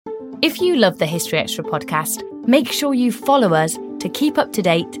If you love the History Extra podcast, make sure you follow us to keep up to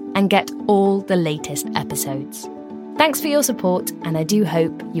date and get all the latest episodes. Thanks for your support, and I do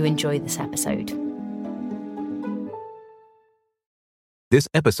hope you enjoy this episode. This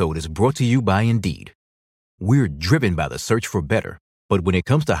episode is brought to you by Indeed. We're driven by the search for better, but when it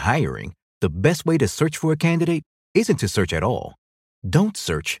comes to hiring, the best way to search for a candidate isn't to search at all. Don't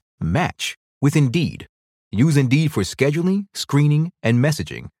search, match with Indeed. Use Indeed for scheduling, screening, and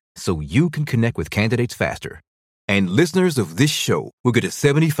messaging so you can connect with candidates faster. And listeners of this show will get a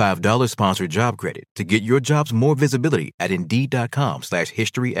 $75 sponsored job credit to get your jobs more visibility at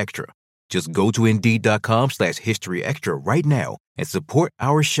Indeed.com/historyextra. Just go to Indeed.com/historyextra right now and support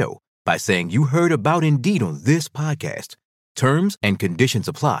our show by saying you heard about Indeed on this podcast. Terms and conditions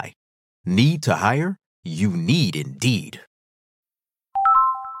apply. Need to hire? You need Indeed.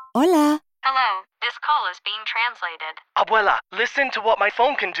 Hola. Hello, this call is being translated. Abuela, listen to what my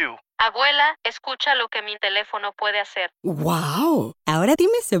phone can do. Abuela, escucha lo que mi teléfono puede hacer. Wow. Ahora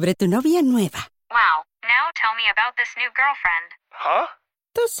dime sobre tu novia nueva. Wow, now tell me about this new girlfriend. Huh?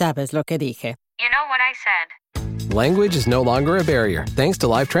 Tú sabes lo que dije. You know what I said. Language is no longer a barrier thanks to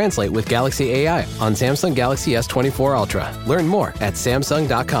Live Translate with Galaxy AI on Samsung Galaxy S24 Ultra. Learn more at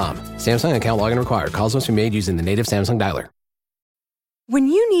Samsung.com. Samsung account login required. Calls must be made using the native Samsung dialer. When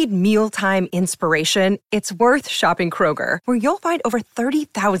you need mealtime inspiration, it's worth shopping Kroger, where you'll find over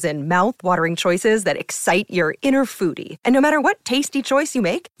 30,000 mouth-watering choices that excite your inner foodie. And no matter what tasty choice you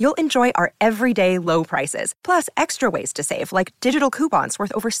make, you'll enjoy our everyday low prices, plus extra ways to save, like digital coupons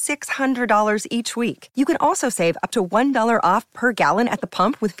worth over $600 each week. You can also save up to $1 off per gallon at the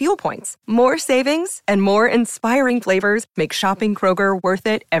pump with fuel points. More savings and more inspiring flavors make shopping Kroger worth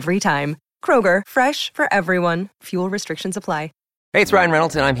it every time. Kroger, fresh for everyone. Fuel restrictions apply. Hey, it's Ryan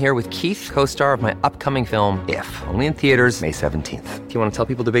Reynolds, and I'm here with Keith, co-star of my upcoming film, If, only in theaters May 17th. Do you want to tell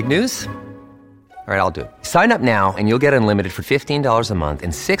people the big news? All right, I'll do it. Sign up now and you'll get unlimited for $15 a month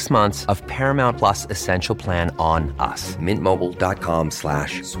and 6 months of Paramount Plus Essential Plan on us.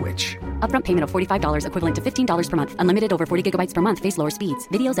 MintMobile.com/switch. Upfront payment of $45 equivalent to $15 per month. Unlimited over 40 gigabytes per month. Face lower speeds.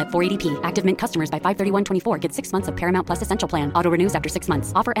 Videos at 480p. Active Mint customers by 531.24 get 6 months of Paramount Plus Essential Plan. Auto renews after 6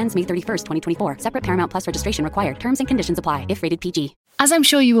 months. Offer ends May 31st, 2024. Separate Paramount Plus registration required. Terms and conditions apply if rated PG. As I'm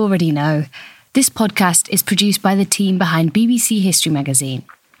sure you already know, this podcast is produced by the team behind BBC History Magazine,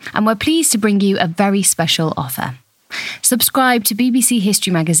 and we're pleased to bring you a very special offer. Subscribe to BBC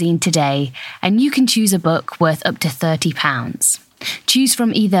History Magazine today, and you can choose a book worth up to £30. Choose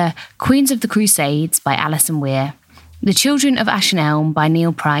from either Queens of the Crusades by Alison Weir, The Children of Ashen Elm by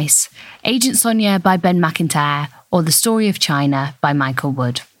Neil Price, Agent Sonia by Ben McIntyre, or The Story of China by Michael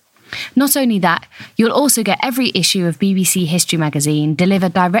Wood. Not only that, you'll also get every issue of BBC History Magazine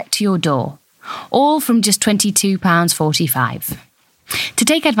delivered direct to your door, all from just £22.45. To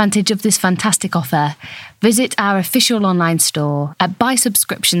take advantage of this fantastic offer, visit our official online store at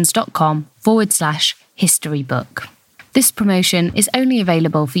buysubscriptions.com/historybook. This promotion is only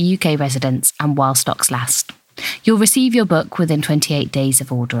available for UK residents and while stocks last. You'll receive your book within 28 days of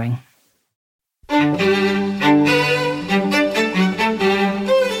ordering.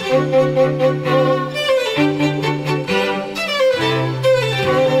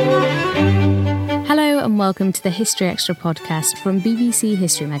 Hello and welcome to the History Extra podcast from BBC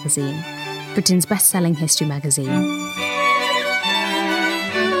History Magazine, Britain's best-selling history magazine.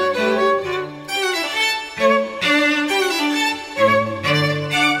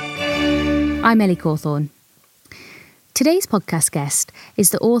 I'm Ellie Cawthorne. Today's podcast guest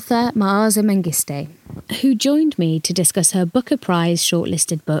is the author Maaza Mengiste, who joined me to discuss her Booker Prize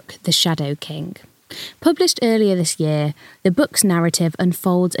shortlisted book, The Shadow King. Published earlier this year, the book's narrative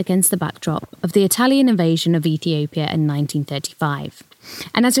unfolds against the backdrop of the Italian invasion of Ethiopia in 1935.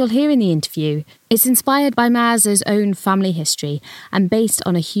 And as you'll hear in the interview, it's inspired by Maaza's own family history and based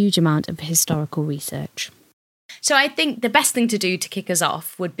on a huge amount of historical research. So I think the best thing to do to kick us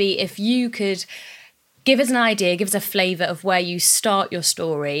off would be if you could give us an idea, give us a flavour of where you start your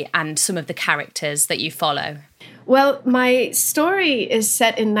story and some of the characters that you follow. Well, my story is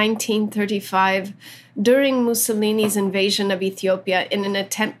set in 1935 during Mussolini's invasion of Ethiopia in an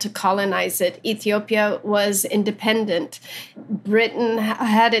attempt to colonize it. Ethiopia was independent. Britain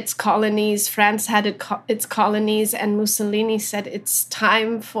had its colonies, France had its colonies, and Mussolini said it's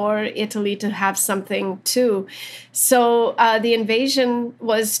time for Italy to have something too. So the invasion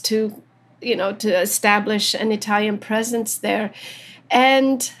was to establish an Italian presence there.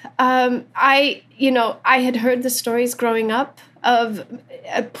 And I had heard the stories growing up of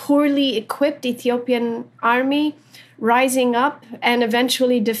a poorly equipped Ethiopian army rising up and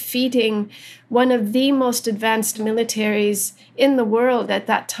eventually defeating one of the most advanced militaries in the world at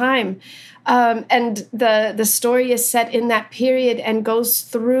that time. And the story is set in that period and goes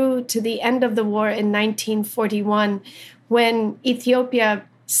through to the end of the war in 1941, when Ethiopia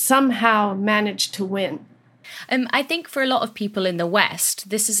somehow managed to win. I think for a lot of people in the West,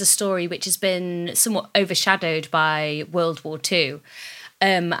 this is a story which has been somewhat overshadowed by World War II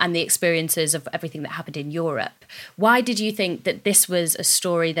and the experiences of everything that happened in Europe. Why did you think that this was a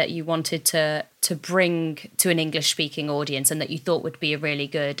story that you wanted to bring to an English-speaking audience and that you thought would be a really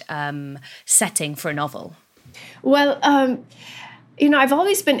good setting for a novel? Well, I've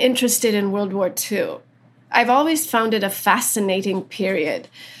always been interested in World War II. I've always found it a fascinating period.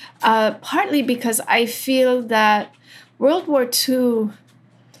 Partly because I feel that World War II,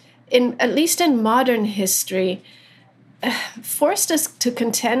 at least in modern history, forced us to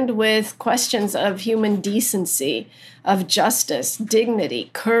contend with questions of human decency, of justice, dignity,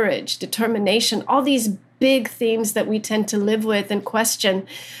 courage, determination, all these big themes that we tend to live with and question.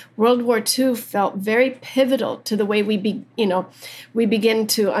 World War II felt very pivotal to the way we begin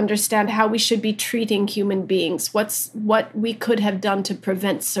to understand how we should be treating human beings, what we could have done to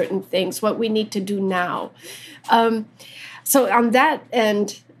prevent certain things, what we need to do now. So on that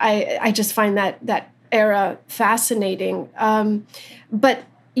end, I just find that era fascinating. But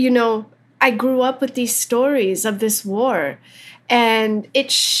I grew up with these stories of this war, and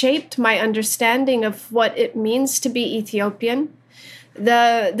it shaped my understanding of what it means to be Ethiopian.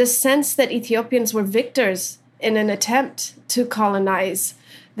 The sense that Ethiopians were victors in an attempt to colonize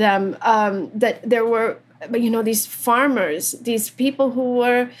them, that there were, these farmers, these people who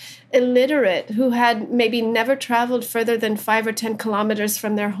were illiterate, who had maybe never traveled further than 5 or 10 kilometers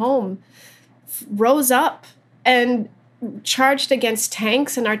from their home, rose up and charged against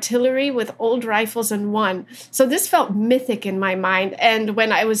tanks and artillery with old rifles and won. So this felt mythic in my mind. And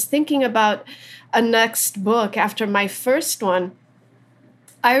when I was thinking about a next book after my first one,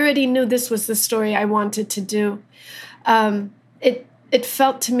 I already knew this was the story I wanted to do. It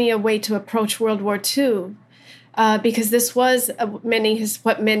felt to me a way to approach World War II, because this was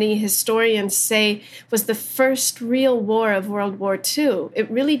what many historians say was the first real war of World War II. It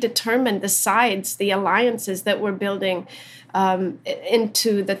really determined the sides, the alliances that were building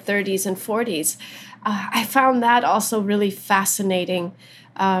into the 30s and 40s. I found that also really fascinating.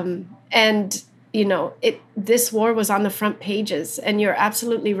 And this war was on the front pages. And you're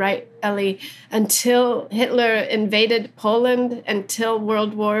absolutely right, Ellie. Until Hitler invaded Poland, until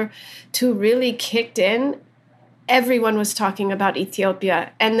World War II really kicked in, everyone was talking about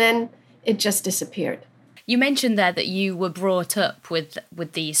Ethiopia. And then it just disappeared. You mentioned there that you were brought up with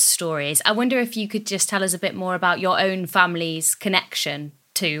these stories. I wonder if you could just tell us a bit more about your own family's connection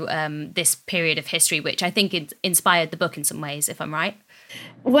to this period of history, which I think inspired the book in some ways, if I'm right.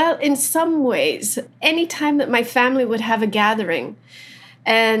 Well, in some ways, any time that my family would have a gathering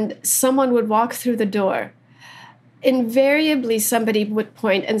and someone would walk through the door, invariably somebody would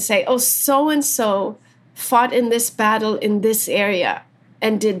point and say, oh, so-and-so fought in this battle in this area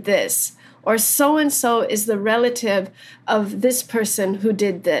and did this. Or so-and-so is the relative of this person who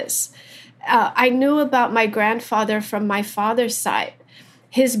did this. I knew about my grandfather from my father's side,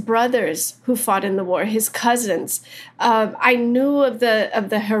 his brothers who fought in the war, his cousins. I knew of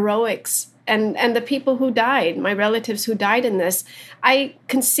the heroics and the people who died, my relatives who died in this. I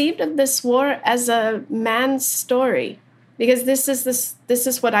conceived of this war as a man's story, because this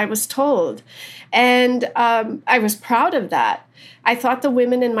is what I was told. And I was proud of that. I thought the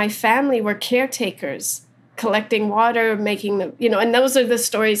women in my family were caretakers, collecting water, making them, and those are the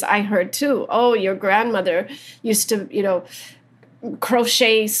stories I heard too. Oh, your grandmother used to,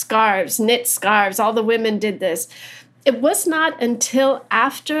 crochet scarves, knit scarves. All the women did this. It was not until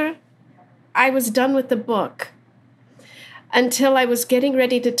after I was done with the book, until I was getting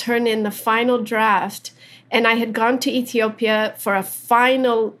ready to turn in the final draft, and I had gone to Ethiopia for a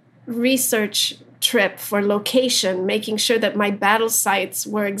final research trip for location, making sure that my battle sites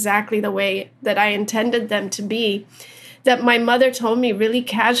were exactly the way that I intended them to be, that my mother told me really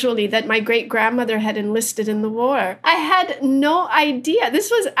casually that my great-grandmother had enlisted in the war. I had no idea. This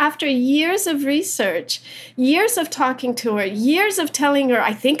was after years of research, years of talking to her, years of telling her,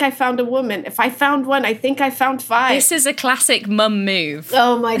 I think I found a woman. If I found one, I think I found 5. This is a classic mum move.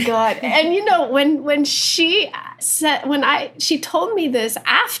 Oh my God. And when she told me this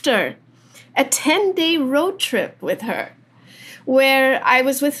after a 10-day road trip with her, where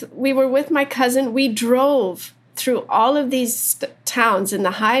we were with my cousin. We drove through all of these towns in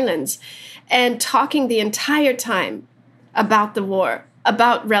the highlands and talking the entire time about the war.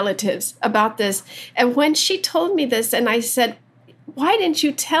 about relatives, about this. And when she told me this, and I said, why didn't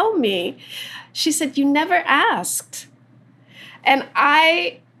you tell me? She said, you never asked. And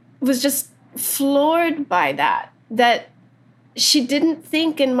I was just floored by that she didn't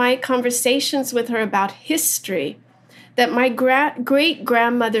think in my conversations with her about history that my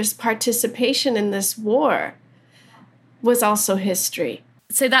great-grandmother's participation in this war was also history.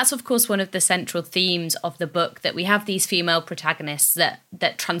 So that's, of course, one of the central themes of the book, that we have these female protagonists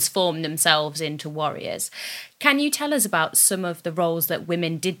that transform themselves into warriors. Can you tell us about some of the roles that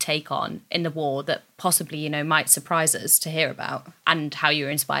women did take on in the war that possibly, might surprise us to hear about, and how you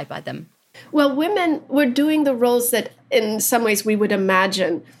were inspired by them? Well, women were doing the roles that in some ways we would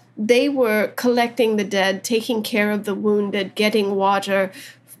imagine. They were collecting the dead, taking care of the wounded, getting water,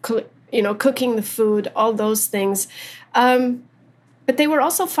 cooking the food, all those things. But they were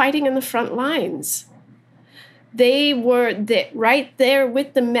also fighting in the front lines. They were right there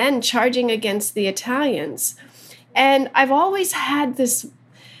with the men charging against the Italians. And I've always had this,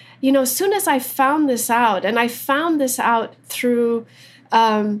 as soon as I found this out, and I found this out through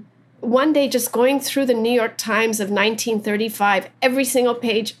one day just going through the New York Times of 1935, every single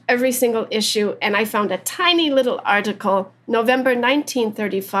page, every single issue, and I found a tiny little article, November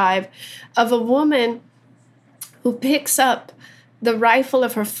 1935, of a woman who picks up the rifle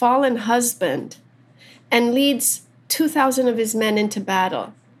of her fallen husband and leads 2,000 of his men into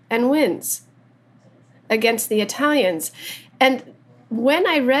battle and wins against the Italians. And when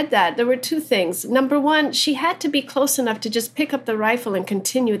I read that, there were two things. Number one, she had to be close enough to just pick up the rifle and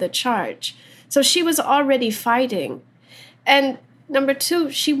continue the charge. So she was already fighting. And number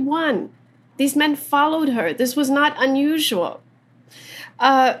two, she won. These men followed her. This was not unusual.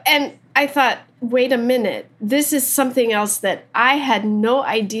 And I thought, wait a minute, this is something else that I had no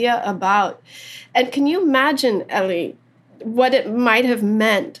idea about. And can you imagine, Ellie, what it might have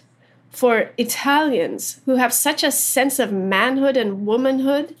meant for Italians who have such a sense of manhood and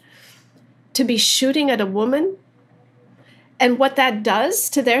womanhood to be shooting at a woman, and what that does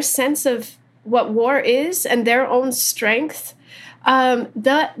to their sense of what war is and their own strength?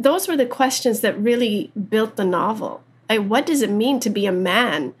 Those were the questions that really built the novel. Like, what does it mean to be a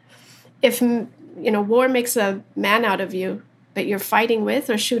man if, war makes a man out of you, but you're fighting with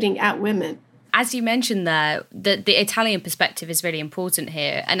or shooting at women? As you mentioned there, the Italian perspective is really important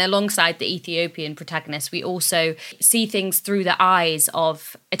here. And alongside the Ethiopian protagonist, we also see things through the eyes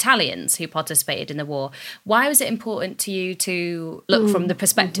of Italians who participated in the war. Why was it important to you to look from the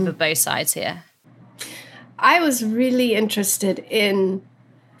perspective of both sides here? I was really interested in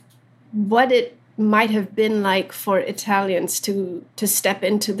what it might have been like for Italians to step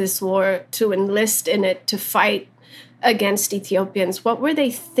into this war, to enlist in it, to fight against Ethiopians. What were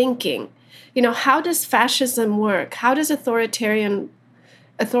they thinking? How does fascism work? How does authoritarianism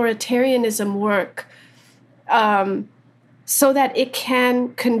work so that it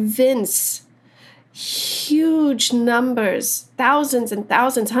can convince huge numbers, thousands and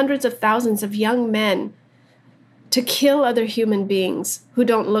thousands, hundreds of thousands of young men to kill other human beings who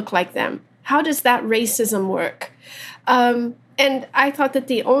don't look like them? How does that racism work? And I thought that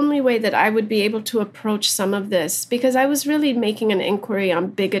the only way that I would be able to approach some of this, because I was really making an inquiry on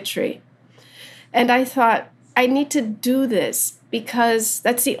bigotry, and I thought, I need to do this because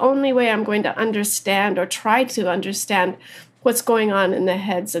that's the only way I'm going to understand or try to understand what's going on in the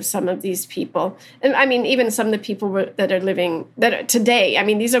heads of some of these people. And I mean, even some of the people that are living today. I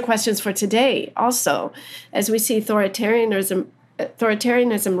mean, these are questions for today also, as we see authoritarianism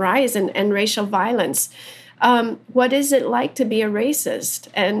rise and racial violence. What is it like to be a racist?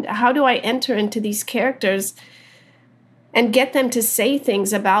 And how do I enter into these characters and get them to say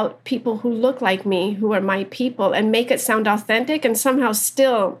things about people who look like me, who are my people, and make it sound authentic and somehow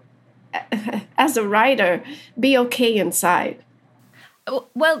still, as a writer, be okay inside?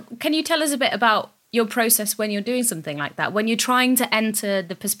 Well, can you tell us a bit about your process when you're doing something like that, when you're trying to enter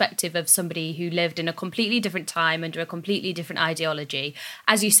the perspective of somebody who lived in a completely different time under a completely different ideology,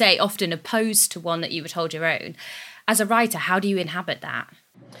 as you say, often opposed to one that you were told your own? As a writer, how do you inhabit that?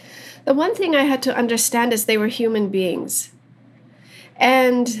 The one thing I had to understand is they were human beings.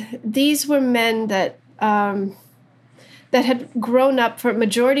 And these were men that had grown up, for a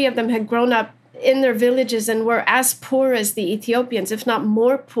majority of them had grown up in their villages and were as poor as the Ethiopians, if not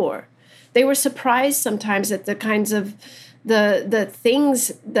more poor. They were surprised sometimes at the kinds of the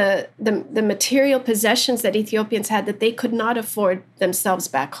things, the material possessions that Ethiopians had that they could not afford themselves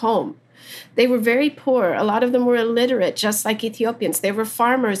back home. They were very poor. A lot of them were illiterate, just like Ethiopians. They were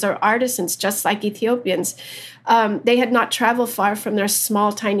farmers or artisans, just like Ethiopians. They had not traveled far from their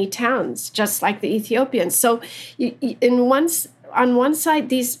small, tiny towns, just like the Ethiopians. So in on one side,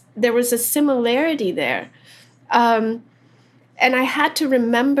 there was a similarity there. And I had to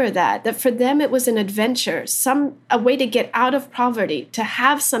remember that for them it was an adventure, a way to get out of poverty, to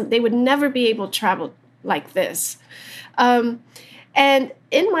have they would never be able to travel like this. And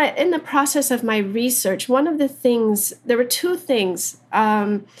in the process of my research, one of the things, there were two things.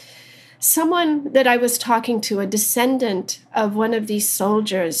 Someone that I was talking to, a descendant of one of these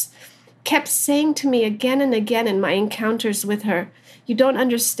soldiers, kept saying to me again and again in my encounters with her, "You don't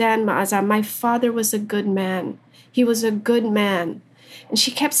understand, Ma'aza, my father was a good man. He was a good man." And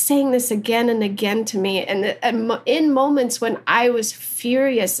she kept saying this again and again to me. And in moments when I was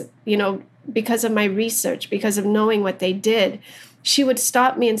furious, because of my research, because of knowing what they did, she would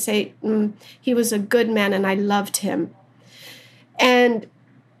stop me and say, "He was a good man and I loved him." And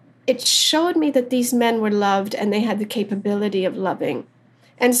it showed me that these men were loved and they had the capability of loving.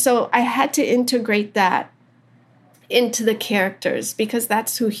 And so I had to integrate that into the characters because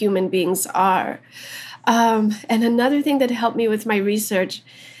that's who human beings are. And another thing that helped me with my research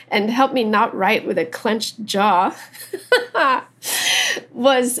and helped me not write with a clenched jaw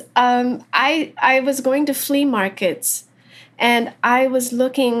was I was going to flea markets and I was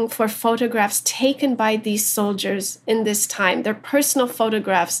looking for photographs taken by these soldiers in this time, their personal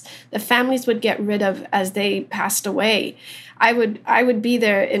photographs the families would get rid of as they passed away. I would be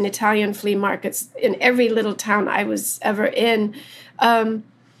there in Italian flea markets in every little town I was ever in.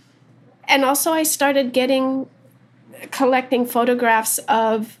 And also I started collecting photographs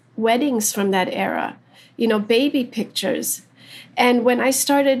of weddings from that era, baby pictures. And when I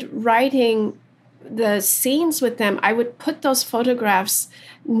started writing the scenes with them, I would put those photographs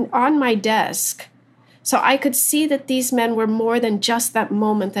on my desk so I could see that these men were more than just that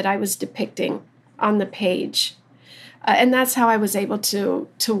moment that I was depicting on the page. And that's how I was able to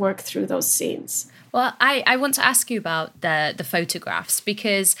work through those scenes. Well, I want to ask you about the photographs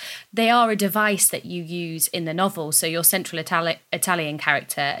because they are a device that you use in the novel. So your central Italian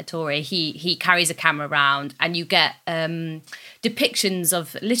character, Ettore, he carries a camera around and you get literary depictions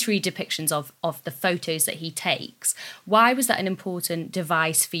of the photos that he takes. Why was that an important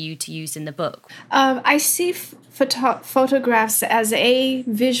device for you to use in the book? I see photographs as a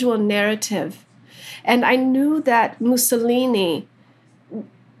visual narrative. And I knew that Mussolini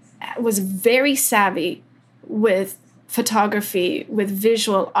was very savvy with photography, with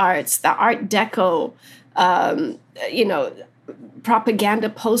visual arts, the Art Deco, propaganda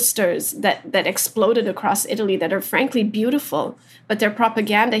posters that exploded across Italy that are frankly beautiful, but they're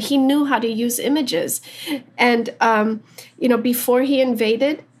propaganda. He knew how to use images. And, before he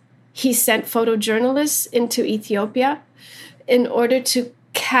invaded, he sent photojournalists into Ethiopia in order to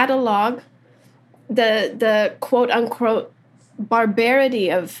catalog the quote-unquote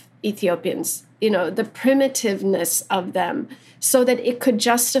barbarity of Ethiopians, the primitiveness of them, so that it could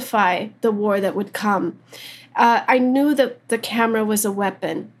justify the war that would come. I knew that the camera was a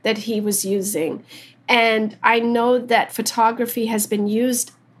weapon that he was using. And I know that photography has been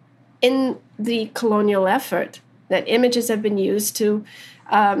used in the colonial effort, that images have been used to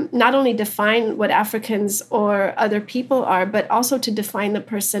not only define what Africans or other people are, but also to define the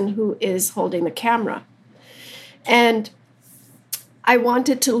person who is holding the camera. And I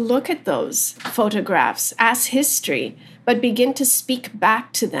wanted to look at those photographs as history, but begin to speak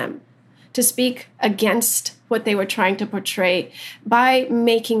back to them, to speak against what they were trying to portray by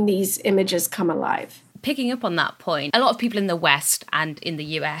making these images come alive. Picking up on that point, a lot of people in the West and in the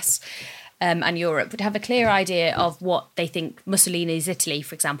US and Europe would have a clear idea of what they think Mussolini's Italy,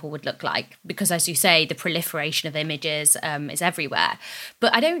 for example, would look like. Because as you say, the proliferation of images is everywhere.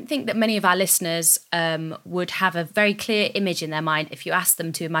 But I don't think that many of our listeners would have a very clear image in their mind if you ask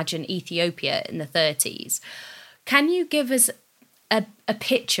them to imagine Ethiopia in the 30s. Can you give us a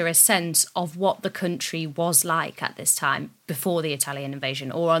picture, a sense of what the country was like at this time before the Italian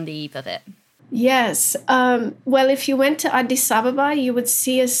invasion or on the eve of it? Yes. Well, if you went to Addis Ababa, you would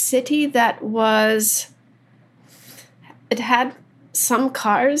see a city that it had some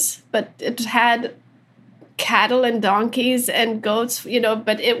cars, but it had cattle and donkeys and goats,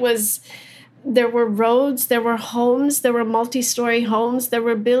 but there were roads, there were homes, there were multi-story homes, there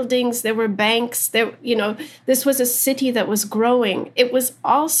were buildings, there were banks, this was a city that was growing. It was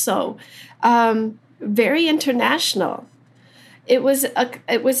also very international.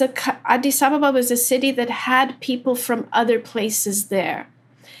 Addis Ababa was a city that had people from other places there,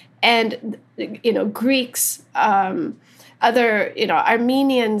 and Greeks, other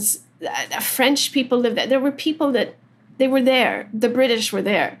Armenians, French people lived there. There were people that they were there. The British were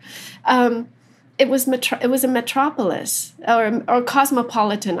there. It was a metropolis or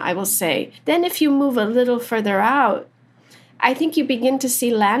cosmopolitan, I will say. Then, if you move a little further out, I think you begin to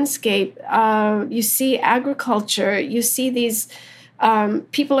see landscape. You see agriculture. You see these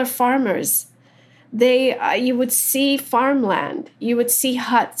people are farmers. You would see farmland. You would see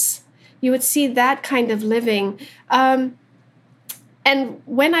huts. You would see that kind of living. And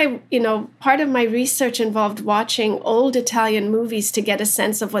when part of my research involved watching old Italian movies to get a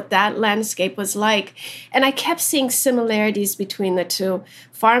sense of what that landscape was like. And I kept seeing similarities between the two.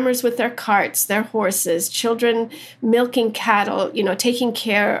 Farmers with their carts, their horses, children milking cattle, taking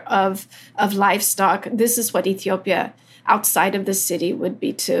care of livestock. This is what Ethiopia outside of the city would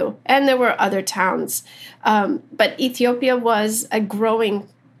be too. And there were other towns. But Ethiopia was a growing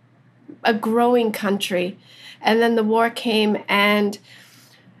country. And then the war came and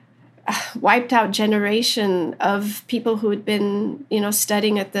wiped out generation of people who had been,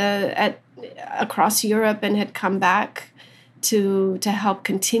 studying across Europe and had come back to help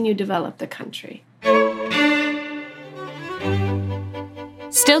continue develop the country.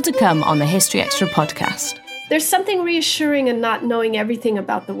 Still to come on the History Extra podcast. There's something reassuring in not knowing everything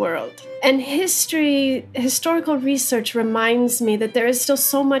about the world. And historical research reminds me that there is still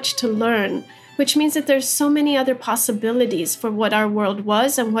so much to learn, which means that there's so many other possibilities for what our world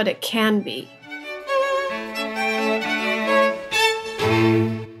was and what it can be.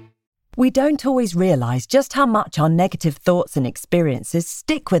 We don't always realise just how much our negative thoughts and experiences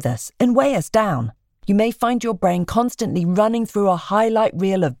stick with us and weigh us down. You may find your brain constantly running through a highlight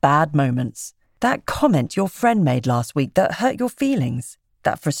reel of bad moments. That comment your friend made last week that hurt your feelings.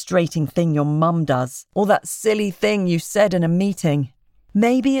 That frustrating thing your mum does. Or that silly thing you said in a meeting.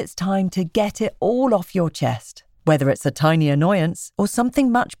 Maybe it's time to get it all off your chest. Whether it's a tiny annoyance or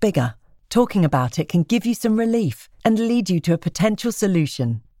something much bigger, talking about it can give you some relief and lead you to a potential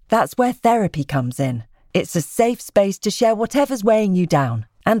solution. That's where therapy comes in. It's a safe space to share whatever's weighing you down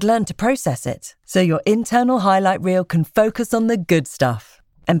and learn to process it, so your internal highlight reel can focus on the good stuff.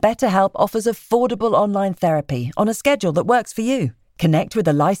 And BetterHelp offers affordable online therapy on a schedule that works for you. Connect with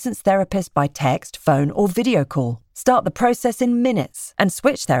a licensed therapist by text, phone, or video call. Start the process in minutes and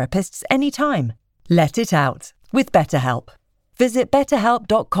switch therapists anytime. Let it out with BetterHelp. Visit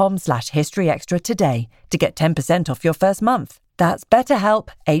betterhelp.com/historyextra today to get 10% off your first month. That's BetterHelp,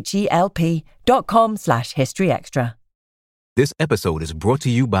 HELP.com/historyextra. This episode is brought to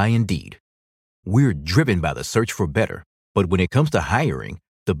you by Indeed. We're driven by the search for better, but when it comes to hiring,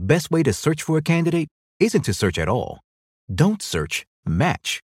 the best way to search for a candidate isn't to search at all. Don't search,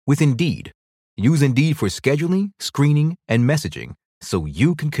 match with Indeed. Use Indeed for scheduling, screening, and messaging so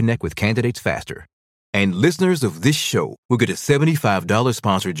you can connect with candidates faster. And listeners of this show will get a $75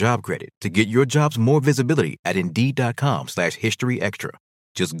 sponsored job credit to get your jobs more visibility at Indeed.com/historyextra.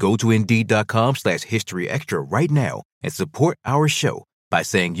 Just go to Indeed.com/historyextra right now and support our show by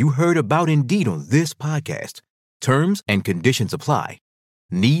saying you heard about Indeed on this podcast. Terms and conditions apply.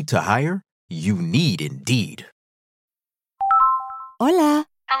 Need to hire? You need Indeed. Hola.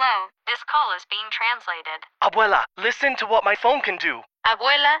 Hello, this call is being translated. Abuela, listen to what my phone can do.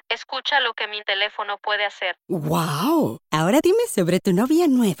 Abuela, escucha lo que mi teléfono puede hacer. ¡Wow! Ahora dime sobre tu novia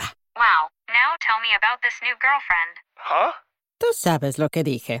nueva. Wow, now tell me about this new girlfriend. Huh? Tú sabes lo que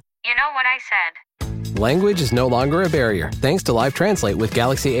dije. You know what I said. Language is no longer a barrier thanks to Live Translate with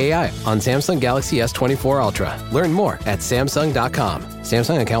Galaxy AI on Samsung Galaxy S24 Ultra. Learn more at Samsung.com.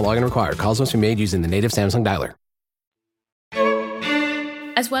 Samsung account login required. Calls must be made using the native Samsung dialer.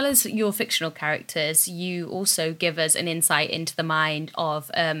 As well as your fictional characters, you also give us an insight into the mind of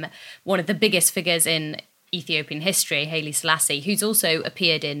one of the biggest figures in Ethiopian history, Haile Selassie, who's also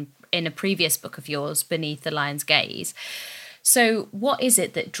appeared in a previous book of yours, Beneath the Lion's Gaze. So what is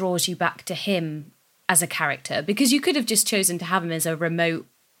it that draws you back to him as a character? Because you could have just chosen to have him as a remote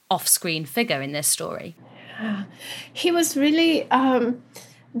off-screen figure in this story. He was really...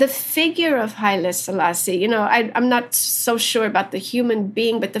 the figure of Haile Selassie, I'm not so sure about the human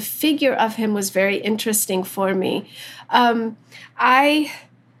being, but the figure of him was very interesting for me. I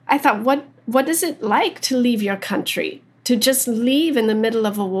thought, what is it like to leave your country? To just leave in the middle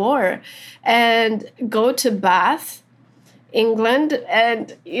of a war and go to Bath, England,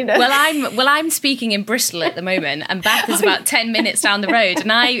 and Well, I'm speaking in Bristol at the moment, and Bath is about 10 minutes down the road.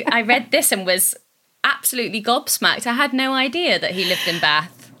 And I read this and was absolutely gobsmacked. I had no idea that he lived in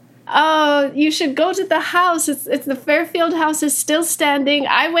Bath. Oh, you should go to the house. It's the Fairfield House is still standing.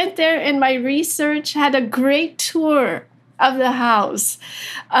 I went there in my research, had a great tour of the house.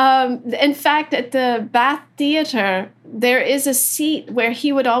 In fact, at the Bath Theatre, there is a seat where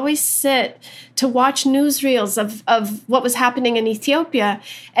he would always sit to watch newsreels of what was happening in Ethiopia.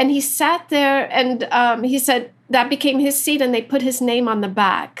 And he sat there and he said that became his seat and they put his name on the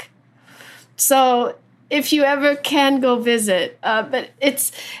back. So if you ever can go visit. But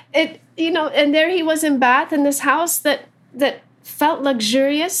and there he was in Bath in this house that felt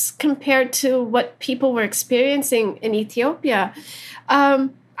luxurious compared to what people were experiencing in Ethiopia.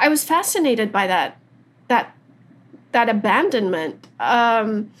 I was fascinated by that abandonment.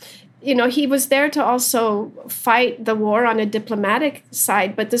 He was there to also fight the war on a diplomatic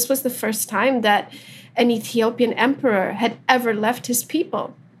side, but this was the first time that an Ethiopian emperor had ever left his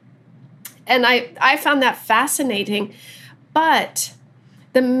people. And I found that fascinating. But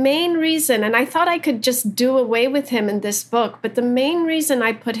the main reason, and I thought I could just do away with him in this book, but the main reason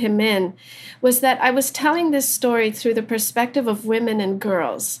I put him in was that I was telling this story through the perspective of women and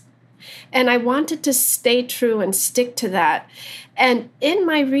girls. And I wanted to stay true and stick to that. And in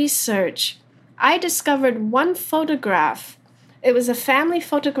my research, I discovered one photograph. It was a family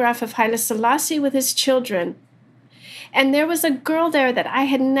photograph of Haile Selassie with his children. And there was a girl there that I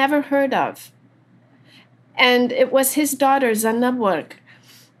had never heard of. And it was his daughter, Zanabwerg.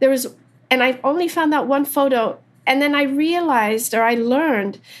 And I only found that one photo. And then I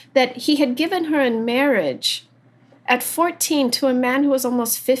learned that he had given her in marriage at 14 to a man who was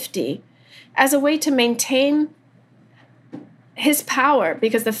almost 50 as a way to maintain his power,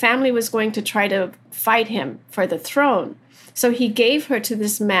 because the family was going to try to fight him for the throne. So he gave her to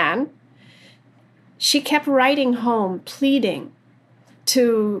this man. She kept writing home, pleading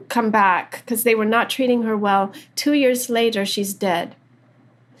to come back because they were not treating her well. 2 years later, she's dead.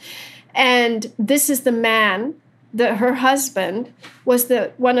 And this is the man, her husband, was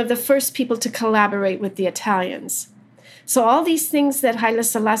one of the first people to collaborate with the Italians. So all these things that Haile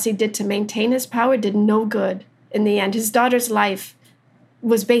Selassie did to maintain his power did no good in the end. His daughter's life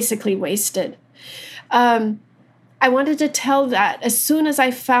was basically wasted. I wanted to tell that as soon as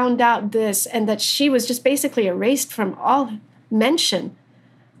I found out this, and that she was just basically erased from all mention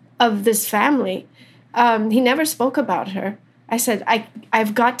of this family. He never spoke about her. I said,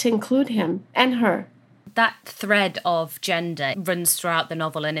 I've got to include him and her. That thread of gender runs throughout the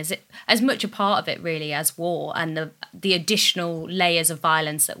novel, and is it as much a part of it really as war and the additional layers of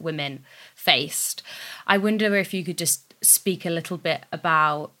violence that women faced. I wonder if you could just speak a little bit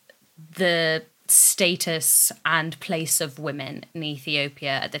about the status and place of women in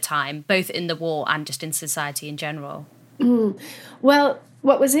Ethiopia at the time, both in the war and just in society in general. Well,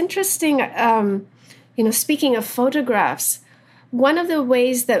 what was interesting, speaking of photographs, one of the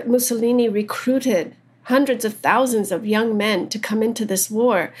ways that Mussolini recruited hundreds of thousands of young men to come into this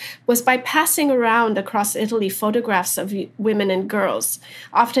war was by passing around across Italy photographs of women and girls,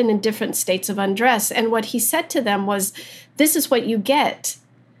 often in different states of undress. And what he said to them was, this is what you get.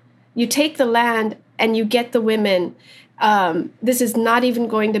 You take the land and you get the women. This is not even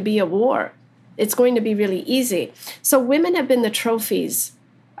going to be a war. It's going to be really easy. So women have been the trophies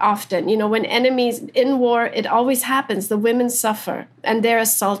often. When enemies in war, it always happens. The women suffer and they're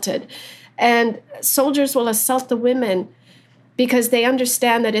assaulted. And soldiers will assault the women because they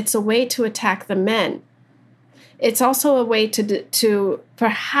understand that it's a way to attack the men. It's also a way to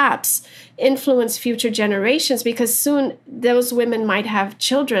perhaps influence future generations, because soon those women might have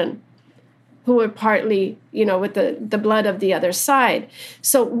children who are partly, with the blood of the other side.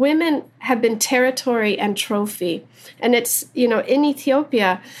 So women have been territory and trophy. And it's, in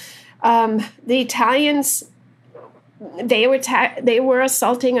Ethiopia, the Italians, they were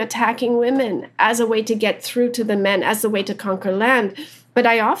attacking women as a way to get through to the men, as a way to conquer land. But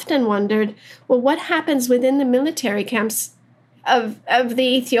I often wondered, well, what happens within the military camps of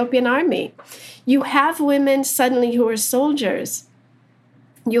the Ethiopian army? You have women suddenly who are soldiers.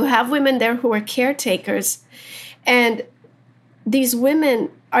 You have women there who are caretakers. And these women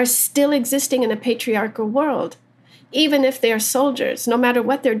are still existing in a patriarchal world. Even if they are soldiers, no matter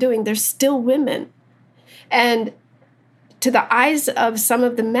what they're doing, they're still women. And to the eyes of some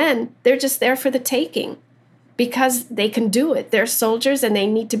of the men, they're just there for the taking because they can do it. They're soldiers and they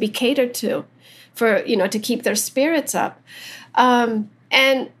need to be catered to to keep their spirits up. And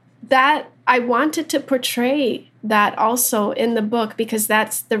that I wanted to portray that also in the book, because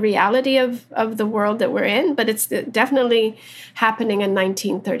that's the reality of the world that we're in, but it's definitely happening in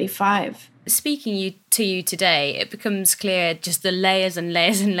 1935. Speaking to you today, it becomes clear just the layers and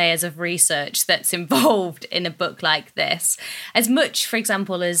layers and layers of research that's involved in a book like this. As much, for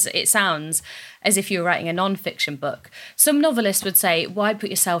example, as it sounds as if you were writing a non-fiction book, some novelists would say, why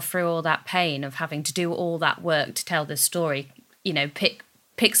put yourself through all that pain of having to do all that work to tell this story?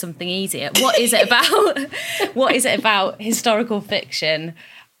 Pick something easier. What is it about historical fiction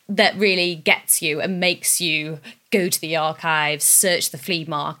that really gets you and makes you go to the archives, search the flea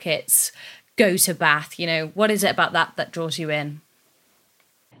markets, go to Bath? What is it about that draws you in?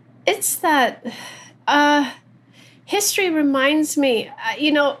 It's that History reminds me,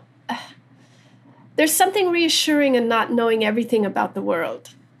 there's something reassuring in not knowing everything about the world.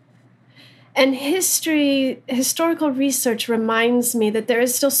 And historical research reminds me that there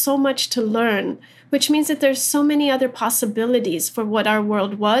is still so much to learn, which means that there's so many other possibilities for what our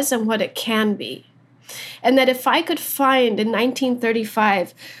world was and what it can be. And that if I could find in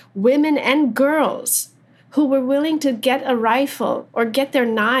 1935 women and girls who were willing to get a rifle or get their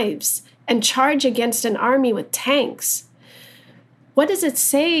knives and charge against an army with tanks, what does it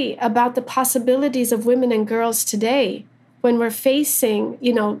say about the possibilities of women and girls today when we're facing,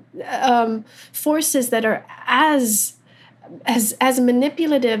 forces that are as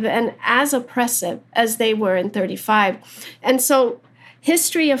manipulative and as oppressive as they were in 35? And so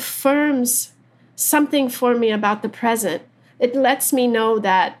history affirms something for me about the present. It lets me know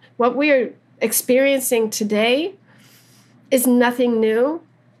that what we're experiencing today is nothing new,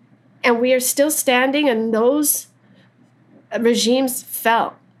 and we are still standing, and those regimes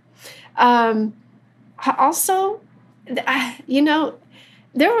fell. Also, there's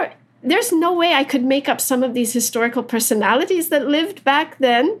no way I could make up some of these historical personalities that lived back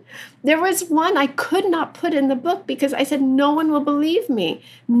then. There was one I could not put in the book because I said, no one will believe me.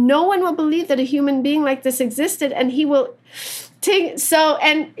 No one will believe that a human being like this existed. And he will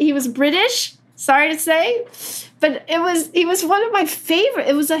and he was British, sorry to say, but he was one of my favorite.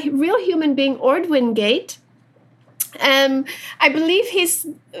 It was a real human being, Ord Wingate. I believe he's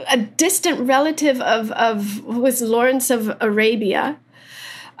a distant relative of who was Lawrence of Arabia.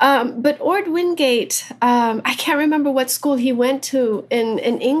 But Ord Wingate, I can't remember what school he went to in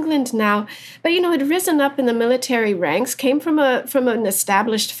England now, but, had risen up in the military ranks, came from an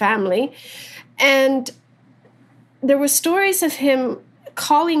established family. And there were stories of him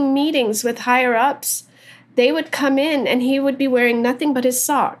calling meetings with higher ups. They would come in and he would be wearing nothing but his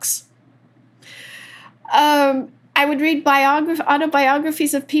socks. I would read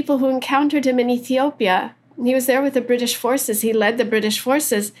autobiographies of people who encountered him in Ethiopia. He was there with the British forces. He led the British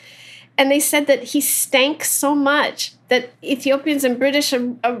forces. And they said that he stank so much that Ethiopians and British,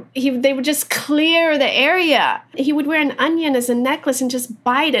 they would just clear the area. He would wear an onion as a necklace and just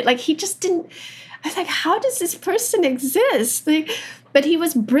bite it. Like, he just didn't. I was like, how does this person exist? But he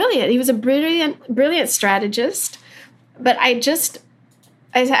was brilliant. He was a brilliant strategist. But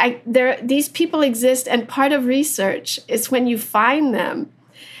these people exist, and part of research is when you find them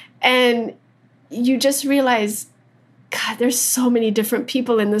and you just realize, God, there's so many different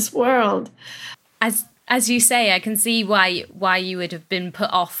people in this world. As you say, I can see why you would have been put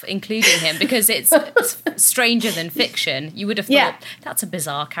off including him, because it's stranger than fiction. You would have thought, that's a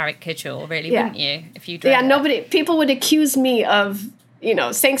bizarre caricature, really, wouldn't you? If you people would accuse me of,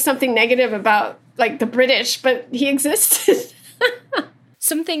 saying something negative about like the British, but he existed.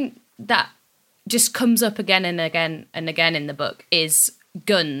 Something that just comes up again and again and again in the book is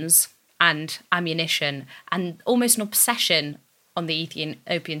guns and ammunition, and almost an obsession on the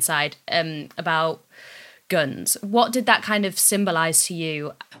Ethiopian side about guns. What did that kind of symbolize to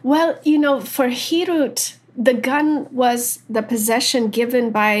you? Well, for Hirut, the gun was the possession given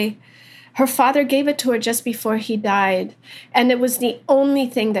by her father. Gave it to her just before he died, and it was the only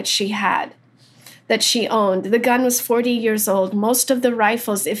thing that she had, that she owned. The gun was 40 years old. Most of the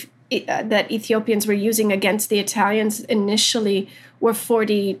rifles that Ethiopians were using against the Italians initially were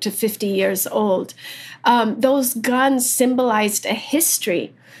 40 to 50 years old. Those guns symbolized a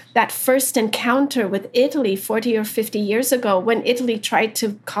history. That first encounter with Italy 40 or 50 years ago, when Italy tried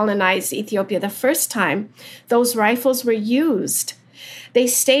to colonize Ethiopia the first time, those rifles were used. They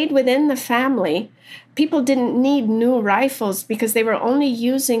stayed within the family. People didn't need new rifles because they were only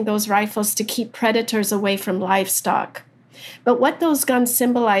using those rifles to keep predators away from livestock. But what those guns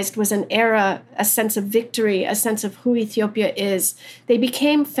symbolized was an era, a sense of victory, a sense of who Ethiopia is. They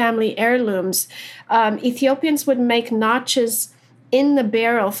became family heirlooms. Ethiopians would make notches in the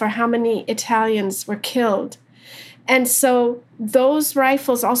barrel for how many Italians were killed. And so those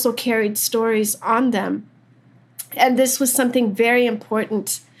rifles also carried stories on them. And this was something very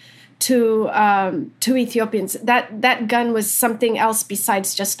important to Ethiopians. That gun was something else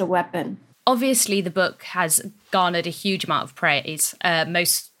besides just a weapon. Obviously, the book has garnered a huge amount of praise,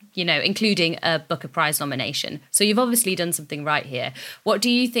 including a Booker Prize nomination. So you've obviously done something right here. What do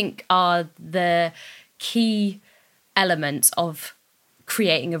you think are the key elements of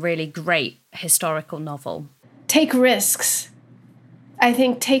creating a really great historical novel? Take risks. I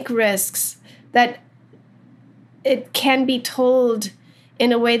think take risks. That it can be told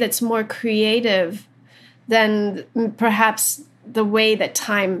in a way that's more creative than perhaps the way that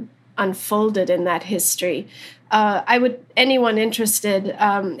time unfolded in that history. Anyone interested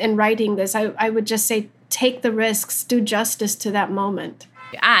in writing this, I would just say, take the risks, do justice to that moment.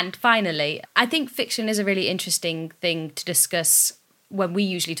 And finally, I think fiction is a really interesting thing to discuss when we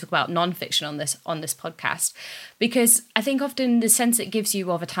usually talk about non-fiction on this podcast, because I think often the sense it gives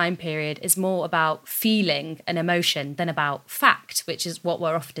you of a time period is more about feeling and emotion than about fact, which is what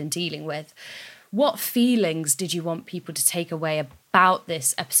we're often dealing with. What feelings did you want people to take away about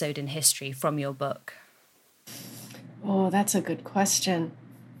this episode in history from your book? Oh, that's a good question.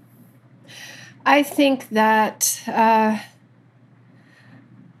 I think that at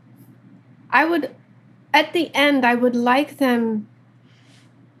the end, I would like them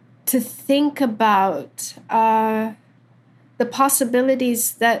to think about the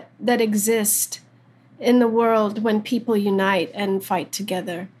possibilities that exist in the world when people unite and fight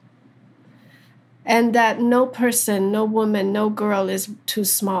together. And that no person, no woman, no girl is too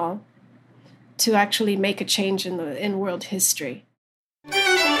small to actually make a change in world history.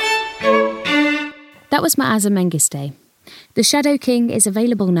 That was Maaza Mengiste. The Shadow King is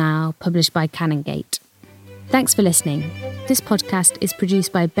available now, published by Canongate. Thanks for listening. This podcast is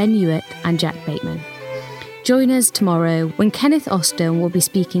produced by Ben Hewitt and Jack Bateman. Join us tomorrow when Kenneth Austin will be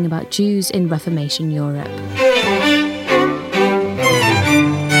speaking about Jews in Reformation Europe.